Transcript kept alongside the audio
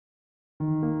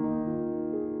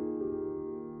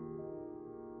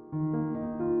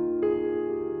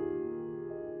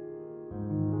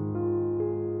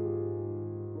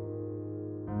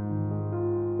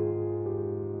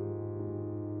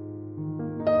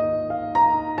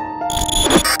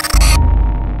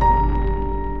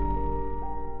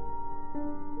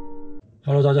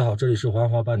Hello， 大家好，这里是环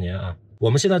华半年啊。我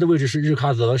们现在的位置是日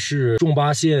喀则市仲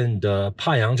巴县的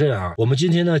帕扬镇啊。我们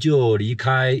今天呢就离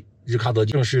开日喀则，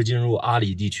正式进入阿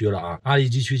里地区了啊。阿里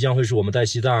地区将会是我们在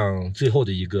西藏最后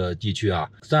的一个地区啊。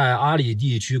在阿里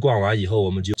地区逛完以后，我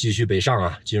们就继续北上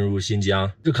啊，进入新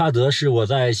疆。日喀则是我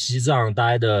在西藏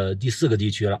待的第4个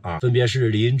地区了啊，分别是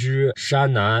林芝、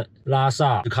山南、拉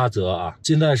萨、日喀则啊。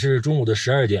现在是中午的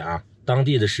12点啊，当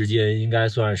地的时间应该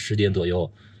算10点左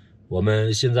右。我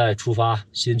们现在出发，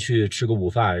先去吃个午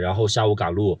饭，然后下午赶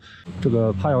路。这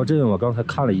个帕瑶镇我刚才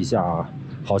看了一下啊，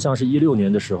好像是16年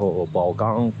的时候宝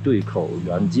钢对口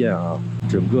援建啊，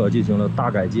整个进行了大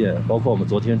改建，包括我们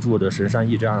昨天住的神山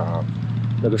驿站啊，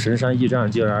那个神山驿站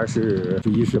竟然是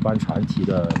伊势班禅提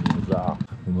的名字啊。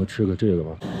我们吃个这个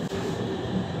吧。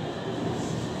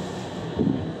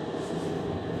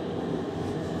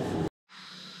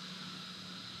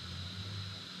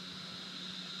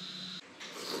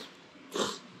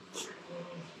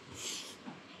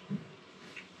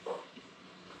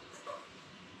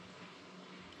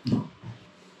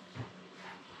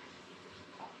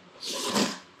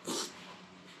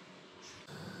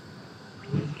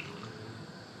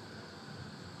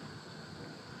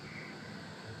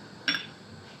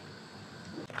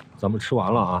咱们吃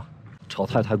完了啊，炒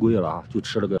菜太贵了啊，就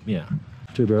吃了个面。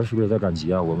这边是不是在赶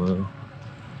集啊？我们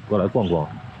过来逛逛。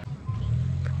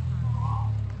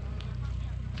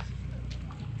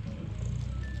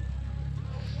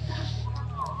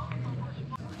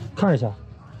看一下，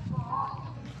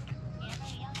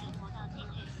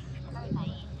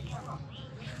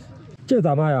这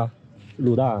咋卖呀？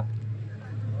卤蛋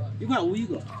1块5一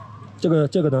个。这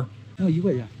个呢？那1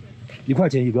块钱。1块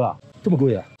钱一个，这么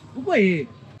贵啊？不贵，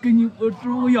跟你师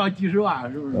傅要几十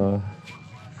万，是不是？嗯。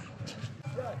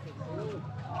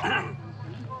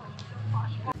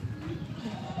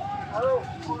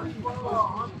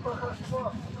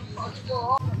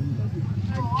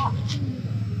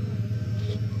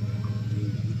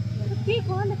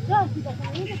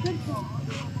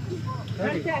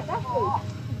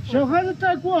小孩子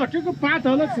再过这个8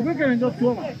到了，是不是跟人家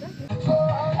说了？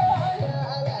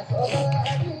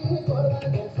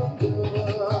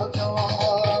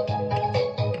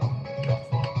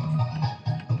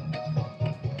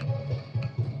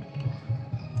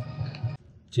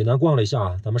简单逛了一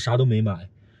下，咱们啥都没买。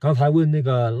刚才问那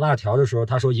个辣条的时候，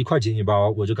他说1块钱一包，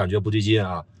我就感觉不对劲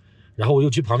啊。然后我又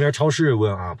去旁边超市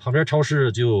问啊，旁边超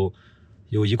市就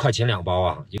有1块钱2包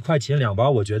啊，1块钱2包，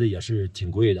我觉得也是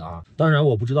挺贵的啊。当然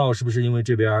我不知道是不是因为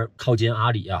这边靠近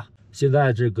阿里啊，现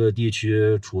在这个地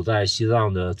区处在西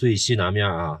藏的最西南面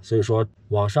啊，所以说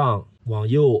往上往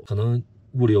右可能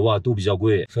物流啊都比较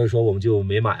贵，所以说我们就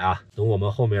没买啊。等我们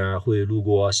后面会路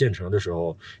过县城的时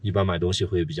候，一般买东西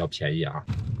会比较便宜啊。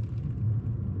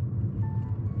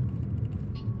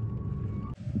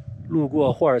路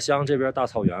过霍尔乡这边大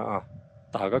草原啊，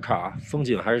打个卡，风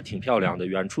景还是挺漂亮的，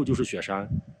远处就是雪山。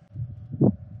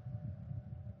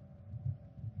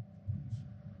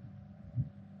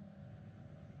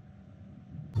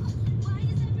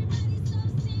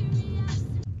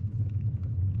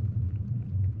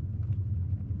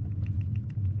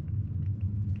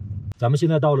咱们现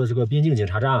在到了这个边境检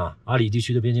查站啊，阿里地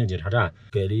区的边境检查站，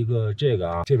给了一个这个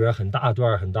啊，这边很大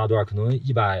段，可能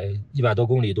100多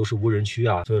公里都是无人区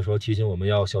啊，所以说提醒我们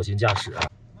要小心驾驶啊。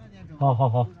好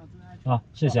啊，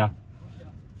谢谢啊。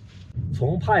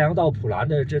从帕扬到普兰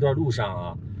的这段路上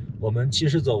啊，我们其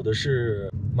实走的是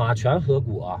马泉河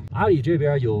谷啊。阿里这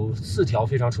边有4条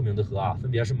非常出名的河啊，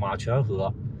分别是马泉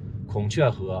河、孔雀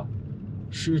河、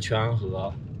狮泉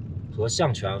河和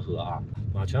象泉河啊。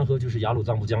马泉河就是雅鲁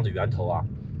藏布江的源头啊。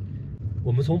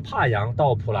我们从帕扬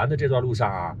到普兰的这段路上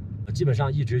啊，基本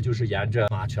上一直就是沿着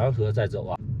马泉河在走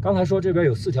啊。刚才说这边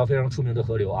有4条非常出名的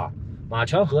河流啊，马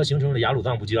泉河形成了雅鲁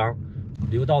藏布江，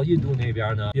流到印度那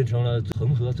边呢，变成了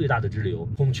恒河最大的支流。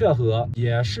孔雀河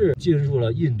也是进入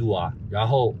了印度啊，然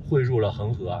后汇入了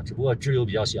恒河，只不过支流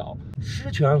比较小。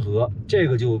狮泉河这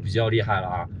个就比较厉害了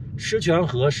啊，狮泉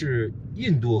河是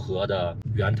印度河的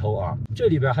源头啊。这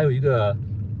里边还有一个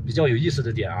比较有意思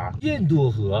的点啊，印度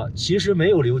河其实没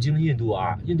有流经印度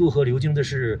啊，印度河流经的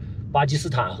是巴基斯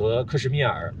坦和克什米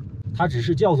尔，它只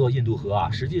是叫做印度河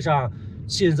啊，实际上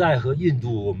现在和印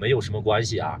度没有什么关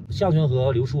系啊。象泉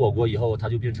河流出我国以后，它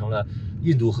就变成了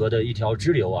印度河的一条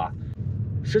支流啊。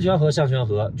狮泉河、象泉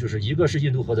河就是一个是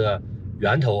印度河的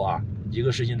源头啊，一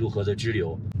个是印度河的支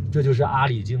流，这就是阿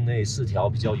里境内4条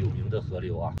比较有名的河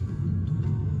流啊。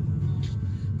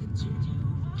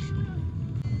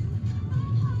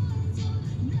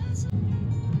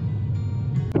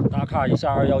打卡一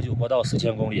下219国道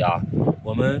4000公里啊，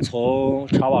我们从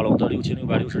茶瓦龙的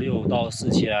6666到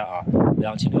4000啊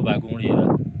，2600公里，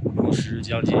用耗时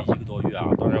将近1个多月啊。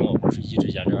当然，我不是一直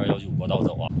沿着219国道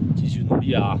走啊，继续努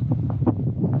力啊，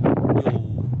又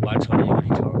完成了一个里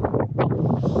程。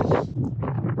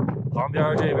旁边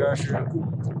这边是公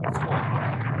主座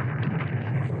啊，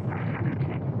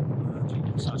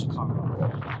就下去看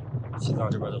看。西藏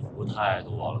这边的湖太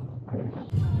多了。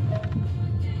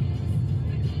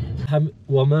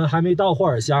我们还没到霍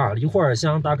尔乡啊，离霍尔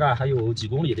乡大概还有几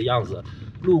公里的样子。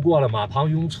路过了玛旁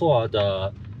雍措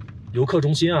的游客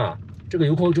中心啊，这个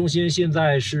游客中心现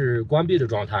在是关闭的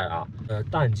状态啊。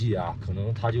淡季啊，可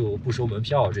能它就不收门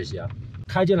票这些。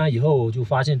开进来以后就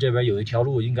发现这边有一条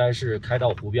路，应该是开到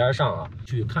湖边上啊，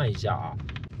去看一下啊。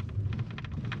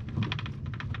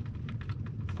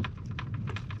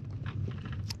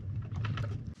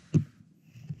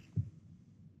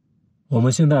我们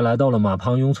现在来到了玛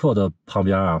旁雍措的旁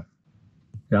边啊，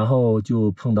然后就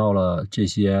碰到了这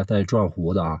些在转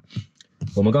湖的啊。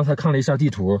我们刚才看了一下地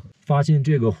图，发现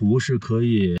这个湖是可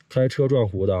以开车转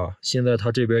湖的啊。现在它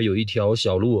这边有一条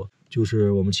小路，就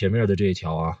是我们前面的这一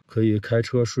条啊，可以开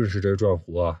车顺时针转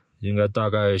湖啊，应该大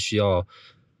概需要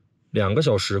2个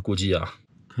小时估计啊。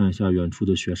看一下远处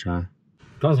的雪山，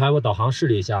刚才我导航试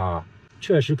了一下啊，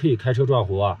确实可以开车转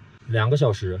湖啊，2个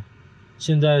小时。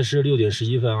现在是6点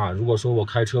11分啊，如果说我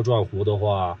开车转湖的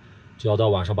话，就要到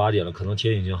晚上8点了，可能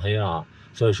天已经黑了，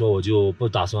所以说我就不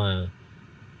打算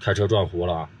开车转湖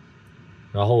了。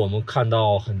然后我们看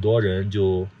到很多人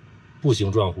就步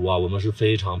行转湖啊，我们是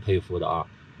非常佩服的啊。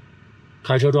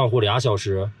开车转湖2小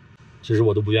时，其实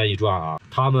我都不愿意转啊。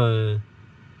他们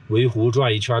围湖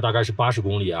转一圈大概是80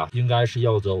公里啊，应该是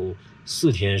要走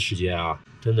4天时间啊，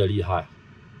真的厉害。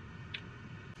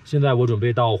现在我准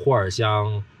备到霍尔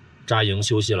乡扎营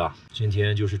休息了，今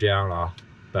天就是这样了啊，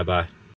拜拜。